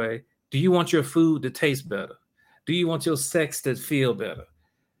enjoy? Do you want your food to taste better? Do you want your sex to feel better?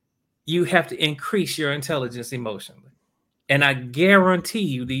 You have to increase your intelligence emotionally. And I guarantee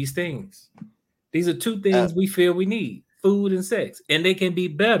you these things. These are two things we feel we need: food and sex. And they can be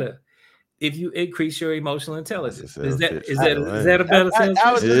better if you increase your emotional intelligence. Is that a better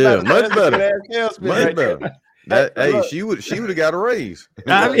sales pitch? Yeah, much better. Much better. Hey, she would have got a raise.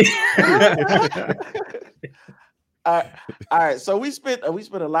 All right. So we spent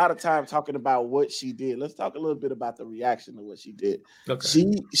a lot of time talking about what she did. Let's talk a little bit about the reaction to what she did.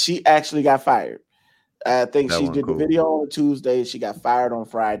 Okay. She actually got fired. I think she did the video on Tuesday. She got fired on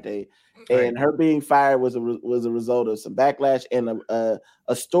Friday, and her being fired was a result of some backlash and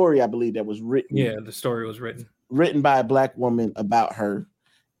a story, I believe, that was written. Yeah, the story was written by a Black woman about her.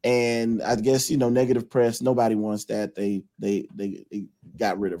 And I guess, negative press, nobody wants that. They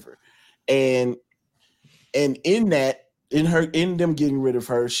got rid of her. And in them getting rid of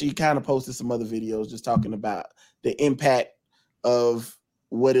her, she kind of posted some other videos just talking about the impact of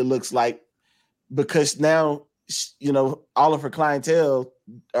what it looks like, because now, all of her clientele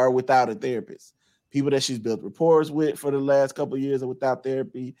are without a therapist. People that she's built rapport with for the last couple of years are without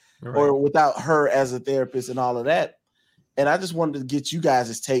therapy, or without her as a therapist and all of that. And I just wanted to get you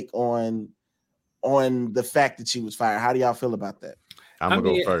guys' take on the fact that she was fired. How do y'all feel about that? I'm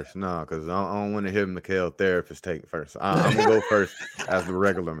gonna go first. No, because I don't want to hear Mikhail therapist take first. I'm gonna go first as the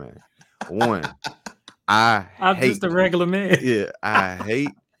regular man. One, I'm just a regular man. Yeah, I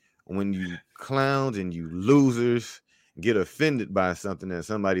hate when you clowns and you losers get offended by something that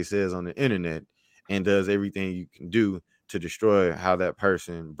somebody says on the internet and does everything you can do to destroy how that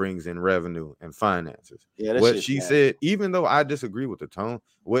person brings in revenue and finances. Yeah, what she said, even though I disagree with the tone,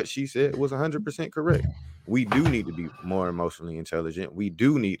 what she said was 100% correct. We do need to be more emotionally intelligent. We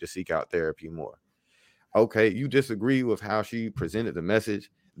do need to seek out therapy more. Okay, you disagree with how she presented the message.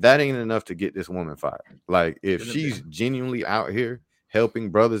 That ain't enough to get this woman fired. Like, if she's genuinely out here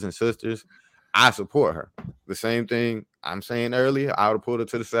helping brothers and sisters, I support her. The same thing I'm saying earlier, I would have pulled her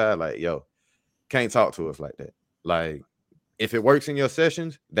to the side like, yo, can't talk to us like that. Like, if it works in your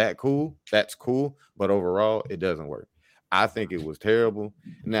sessions, that's cool. But overall, it doesn't work. I think it was terrible.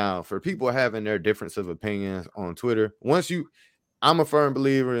 Now, for people having their difference of opinions on Twitter, I'm a firm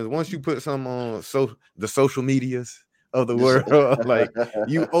believer in once you put some on the social medias of the world, like,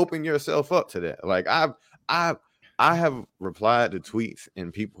 you open yourself up to that. Like, I have replied to tweets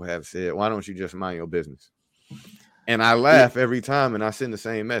and people have said, why don't you just mind your business? And I laugh every time and I send the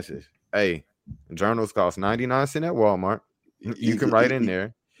same message. Hey, journals cost 99 cents at Walmart. You can write in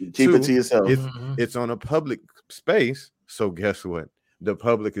there. Keep it to yourself. It's on a public space. So guess what? The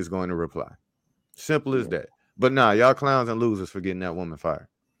public is going to reply. Simple as that. But nah, y'all clowns and losers for getting that woman fired.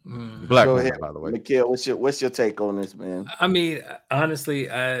 Black woman, by the way. Mikhail, what's your take on this, man? I mean, honestly,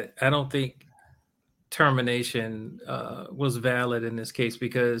 I don't think termination was valid in this case,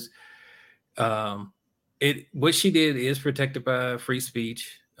 because what she did is protected by free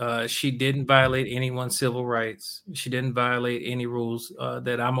speech. She didn't violate anyone's civil rights. She didn't violate any rules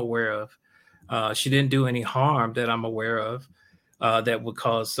that I'm aware of. She didn't do any harm that I'm aware of that would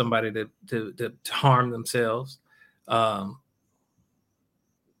cause somebody to harm themselves.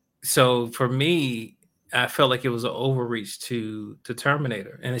 So for me, I felt like it was an overreach to terminate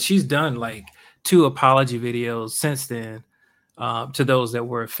her. And she's done like 2 apology videos since then to those that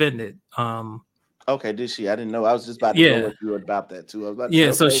were offended. Okay, did she? I didn't know. I was just about to know what you were about that too. I was about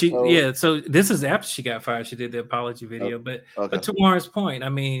to say, so this is after she got fired. She did the apology video. But to Warren's point, I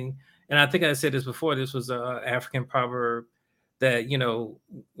mean, and I think I said this before, this was an African proverb that,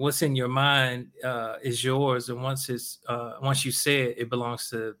 what's in your mind is yours, and once you say it, it belongs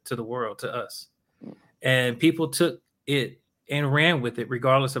to the world, to us. and people took it and ran with it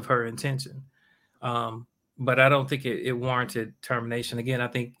regardless of her intention. But I don't think it warranted termination. Again, I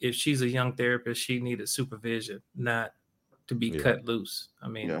think if she's a young therapist, she needed supervision, not to be cut loose. I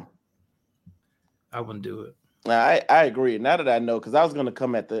mean, I wouldn't do it. I agree. Now that I know, because I was going to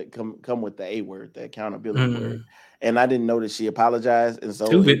come with the A word, the accountability word, and I didn't know that she apologized, and so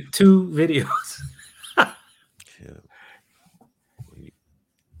two videos.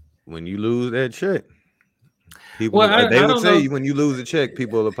 When you lose that check, people they would say when you lose a check,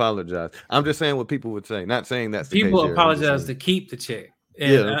 people will apologize. I'm just saying what people would say, not saying that's the people case apologize to keep the check.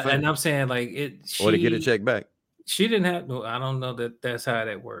 And I'm saying like it, or to get a check back. She didn't have. No, I don't know that's how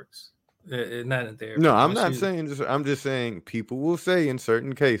that works. Not in therapy. No, I'm not saying. I'm just saying people will say in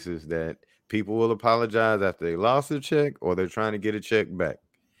certain cases that people will apologize after they lost a check or they're trying to get a check back.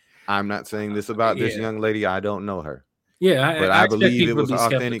 I'm not saying this about this young lady. I don't know her. Yeah, but I believe it was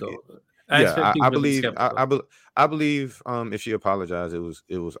authentic. I believe if she apologized,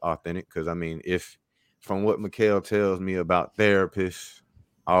 it was authentic. Because I mean, if from what Mikhail tells me about therapists,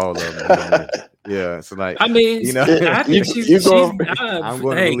 all of them, it's like I mean, you know, I think she's I'm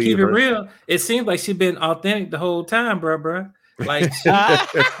going to keep it real. It seems like she's been authentic the whole time, bro. Like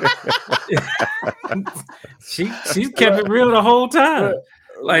she's kept it real the whole time.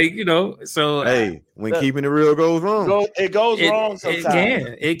 Like, you know, so hey, when keeping it real goes wrong, it goes wrong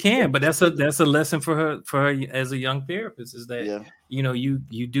sometimes. It can, but that's a lesson for her as a young therapist is that you know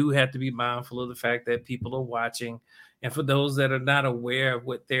you do have to be mindful of the fact that people are watching, and for those that are not aware of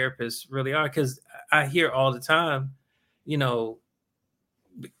what therapists really are, because I hear all the time, you know,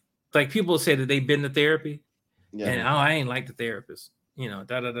 like people say that they've been to therapy, and I ain't like the therapist, you know,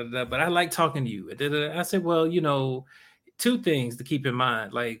 but I like talking to you. I said, well, you know. Two things to keep in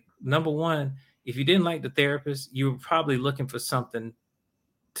mind. Like, number one, if you didn't like the therapist, you were probably looking for something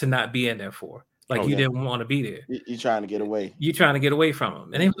to not be in there for. Like, you didn't want to be there. You're trying to get away. You're trying to get away from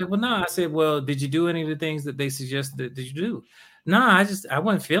them. And they were like, well, no. I said, well, did you do any of the things that they suggested that you do? No, I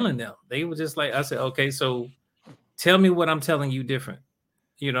wasn't feeling them. They were just like, I said, okay, so tell me what I'm telling you different.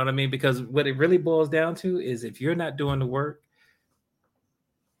 You know what I mean? Because what it really boils down to is if you're not doing the work,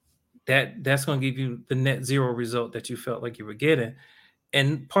 that's going to give you the net zero result that you felt like you were getting.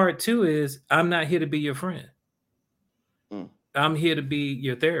 And part two is I'm not here to be your friend. I'm here to be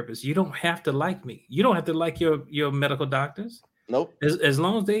your therapist. You don't have to like me. You don't have to like your medical doctors. Nope. As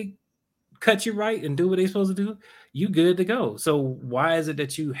long as they cut you right and do what they're supposed to do, you good to go. So why is it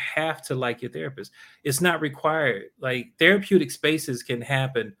that you have to like your therapist? It's not required. Like, therapeutic spaces can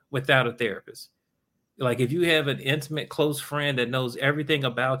happen without a therapist. Like, if you have an intimate, close friend that knows everything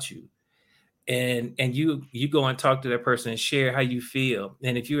about you, and you go and talk to that person and share how you feel,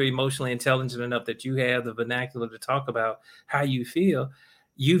 and if you're emotionally intelligent enough that you have the vernacular to talk about how you feel,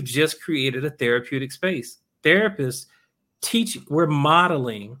 you've just created a therapeutic space. Therapists we're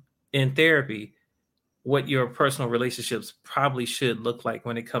modeling in therapy what your personal relationships probably should look like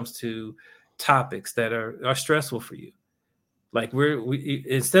when it comes to topics that are stressful for you. Like, we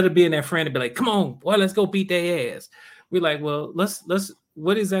instead of being that friend and be like, come on, boy, let's go beat their ass. We're like, well, let's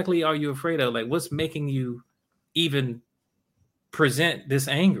what exactly are you afraid of? Like, what's making you even present this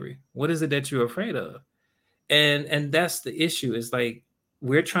angry? What is it that you're afraid of? And that's the issue. Is like,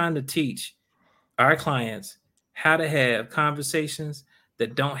 we're trying to teach our clients how to have conversations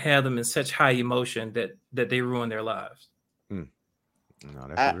that don't have them in such high emotion that they ruin their lives. No,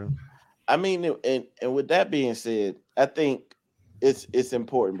 that's real. I mean, and with that being said, I think it's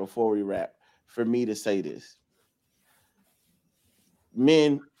important before we wrap for me to say this.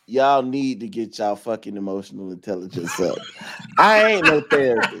 Men, y'all need to get y'all fucking emotional intelligence up. I ain't no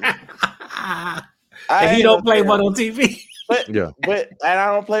therapist. And you don't play one on TV. But and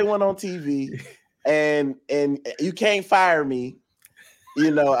I don't play one on TV. And you can't fire me.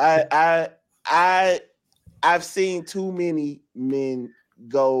 You know, I've seen too many men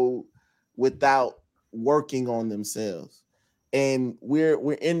go without working on themselves. And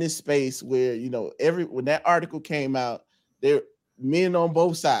we're in this space where, you know, when that article came out, there men on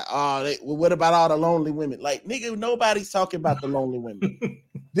both sides. What about all the lonely women? Like, nigga, nobody's talking about the lonely women.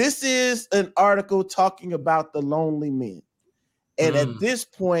 This is an article talking about the lonely men. And at this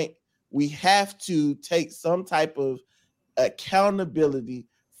point, we have to take some type of accountability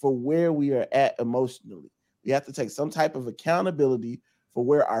for where we are at emotionally. We have to take some type of accountability for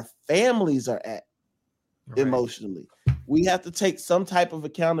where our families are at emotionally. We have to take some type of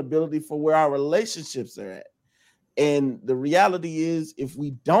accountability for where our relationships are at. And the reality is, if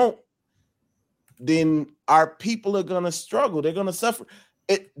we don't, then our people are going to struggle. They're going to suffer.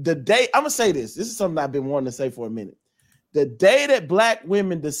 I'm going to say this. This is something I've been wanting to say for a minute. The day that Black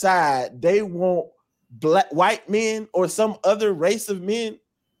women decide they want white men or some other race of men,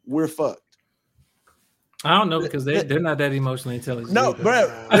 we're fucked. I don't know because they're not that emotionally intelligent. No, bro,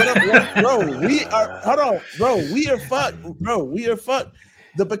 we are. Hold on, bro. We are fucked, bro. We are fucked.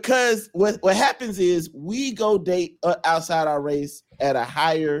 Because what happens is we go date outside our race at a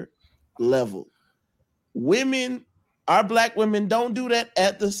higher level. Women, our black women, don't do that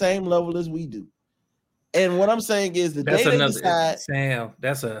at the same level as we do. And what I'm saying is the day they decide, Sam,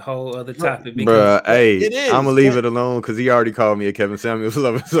 that's a whole other topic. Bro, hey, I'm gonna leave it alone because he already called me a Kevin Samuels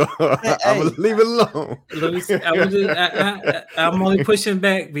lover, so I'm gonna leave it alone. I'm only pushing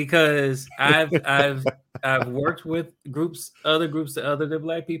back because I've worked with other groups other than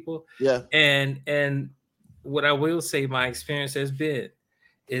black people. Yeah, and what I will say, my experience has been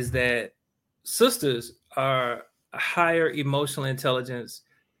is that sisters are higher emotional intelligence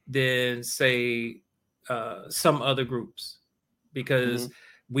than say some other groups, because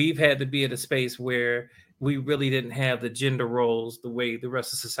we've had to be at a space where we really didn't have the gender roles the way the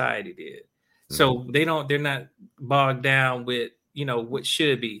rest of society did. So they're not bogged down with, what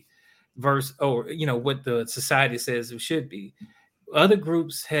should be versus, or, what the society says it should be. Other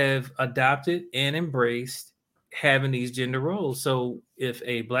groups have adopted and embraced having these gender roles. So if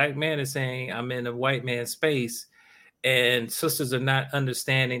a black man is saying I'm in a white man's space and sisters are not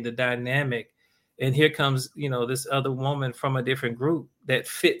understanding the dynamic, and here comes, this other woman from a different group that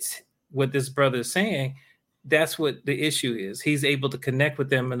fits what this brother is saying, that's what the issue is. He's able to connect with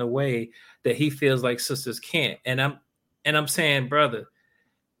them in a way that he feels like sisters can't. And I'm saying, brother,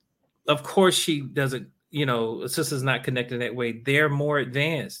 of course she doesn't, sister's not connected that way. They're more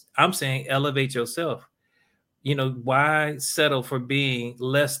advanced. I'm saying elevate yourself. Why settle for being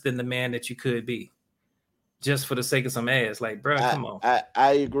less than the man that you could be? Just for the sake of some ass, like, bro, come on.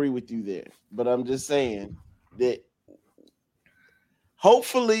 I agree with you there, but I'm just saying that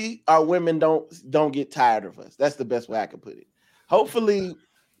hopefully our women don't get tired of us. That's the best way I can put it. Hopefully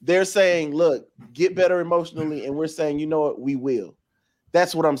they're saying, look, get better emotionally, and we're saying, you know what, we will.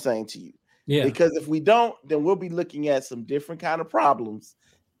 That's what I'm saying to you. Yeah. Because if we don't, then we'll be looking at some different kind of problems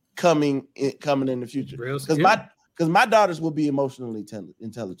coming in the future. Because my daughters will be emotionally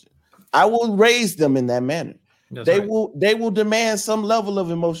intelligent. I will raise them in that manner. They will demand some level of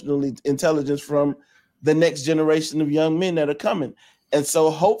emotional intelligence from the next generation of young men that are coming. And so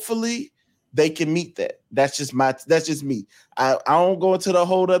hopefully they can meet that. That's just me. I don't go into the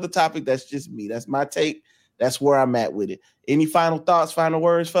whole other topic. That's just me. That's my take. That's where I'm at with it. Any final thoughts, final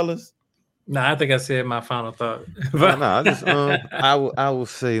words, fellas? No, I think I said my final thought. I will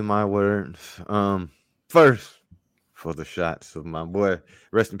say my words. First, for the shots of my boy,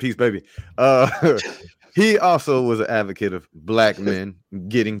 rest in peace, baby. He also was an advocate of black men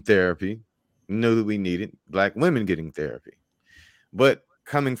getting therapy. Knew that we needed black women getting therapy. But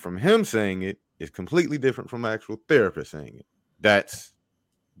coming from him saying it is completely different from actual therapist saying it. That's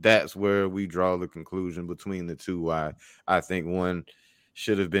where we draw the conclusion between the two. Why I think one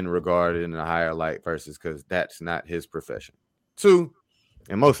should have been regarded in a higher light versus because that's not his profession. Two,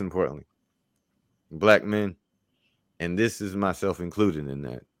 and most importantly, black men, and this is myself included in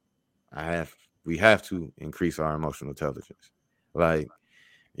that, we have to increase our emotional intelligence. Like,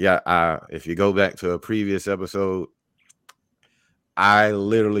 if you go back to a previous episode, I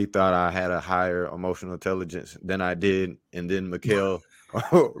literally thought I had a higher emotional intelligence than I did, and then Mikhail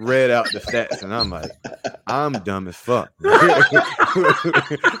read out the stats, and I'm like, I'm dumb as fuck when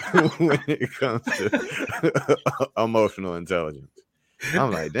it comes to emotional intelligence.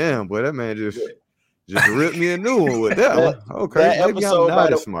 I'm like, damn, boy, that man just ripped me a new one with that one. Okay, maybe I'm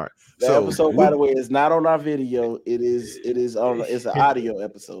not as smart. That episode, by the way, is not on our video. It's an audio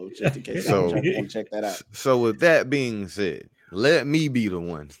episode, just in case you want to check that out. So with that being said, let me be the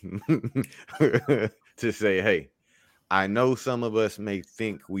one to say, hey, I know some of us may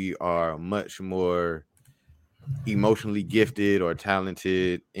think we are much more emotionally gifted or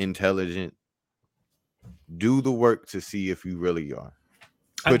talented, intelligent. Do the work to see if you really are.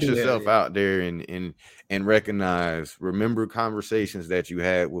 Put yourself out there and recognize, remember conversations that you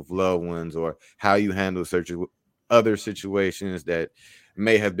had with loved ones or how you handle other situations that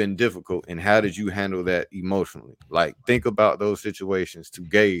may have been difficult, and how did you handle that emotionally? Like, think about those situations to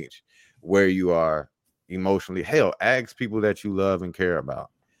gauge where you are emotionally. Hell, ask people that you love and care about,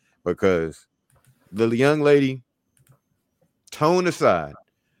 because the young lady, tone aside,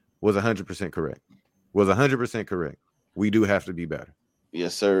 was 100% correct. We do have to be better.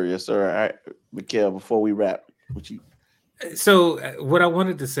 Yes, sir. All right, Mikhail, before we wrap, So what I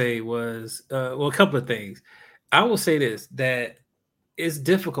wanted to say was, a couple of things. I will say this, that it's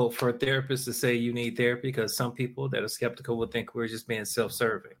difficult for a therapist to say you need therapy, because some people that are skeptical will think we're just being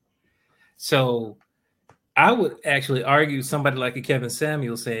self-serving. So I would actually argue somebody like a Kevin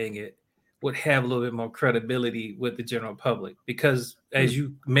Samuel saying it would have a little bit more credibility with the general public, because as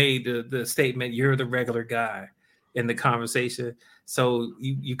you made the statement, you're the regular guy in the conversation. So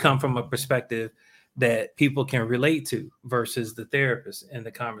you come from a perspective that people can relate to versus the therapist in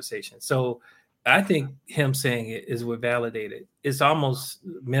the conversation. So I think him saying it is what validated. It's almost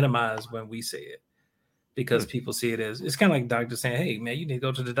minimized when we say it, because people see it as, it's kind of like doctors saying, "Hey man, you need to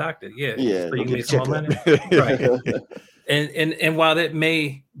go to the doctor." Yeah, so you make some more money. Right. And while that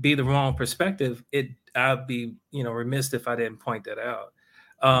may be the wrong perspective, I'd be remiss if I didn't point that out.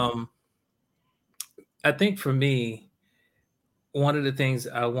 I think for me, one of the things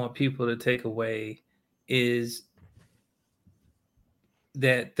I want people to take away is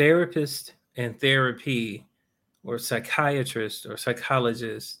that therapists and therapy, or psychiatrists or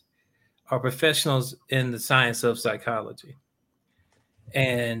psychologists, are professionals in the science of psychology.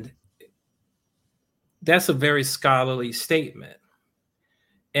 And that's a very scholarly statement.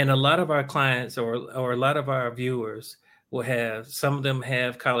 And a lot of our clients or a lot of our viewers will have, some of them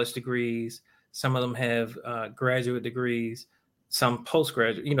have college degrees, some of them have graduate degrees, some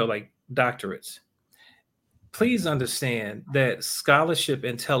postgraduate, like doctorates. Please understand that scholarship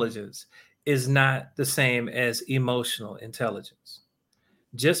intelligence is not the same as emotional intelligence.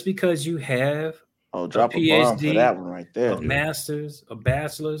 Just because you have drop a PhD, for that one right there, a master's, a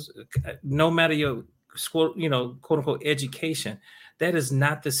bachelor's, no matter your quote unquote education, that is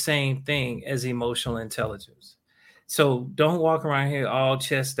not the same thing as emotional intelligence. So don't walk around here all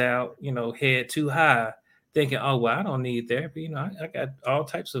chest out, head too high, thinking, "Oh, well, I don't need therapy. I got all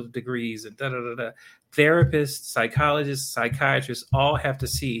types of degrees and da da da da." Therapists, psychologists, psychiatrists all have to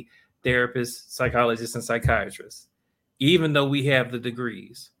see therapists, psychologists, and psychiatrists, even though we have the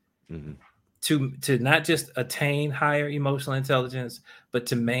degrees, to not just attain higher emotional intelligence, but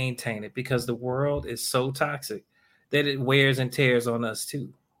to maintain it, because the world is so toxic that it wears and tears on us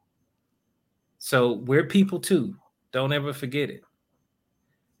too. So we're people too. Don't ever forget it.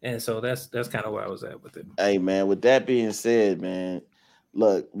 And so that's kind of where I was at with it. Hey man, with that being said, man,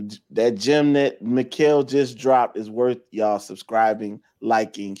 look, that gem that Mikhail just dropped is worth y'all subscribing,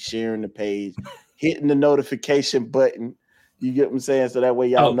 liking, sharing the page, hitting the notification button. You get what I'm saying? So that way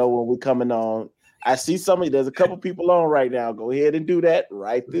y'all know when we're coming on. I see there's a couple people on right now. Go ahead and do that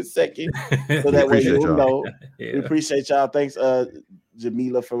right this second. So that way you'll know. Yeah. We appreciate y'all. Thanks,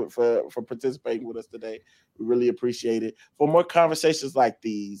 Jamila, for participating with us today. We really appreciate it. For more conversations like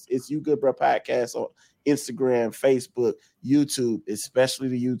these, it's You Good Bro Podcast on Instagram, Facebook, YouTube, especially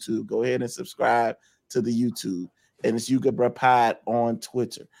the YouTube. Go ahead and subscribe to the YouTube. And it's You Good Bro Pod on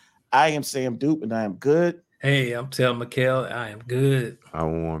Twitter. I am Sam Dupe, and I am good. Hey, I'm Tel McHale. I am good.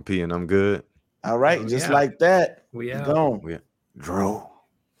 I'm Warren P, and I'm good. All right, just like that. We out. Gone. Dro.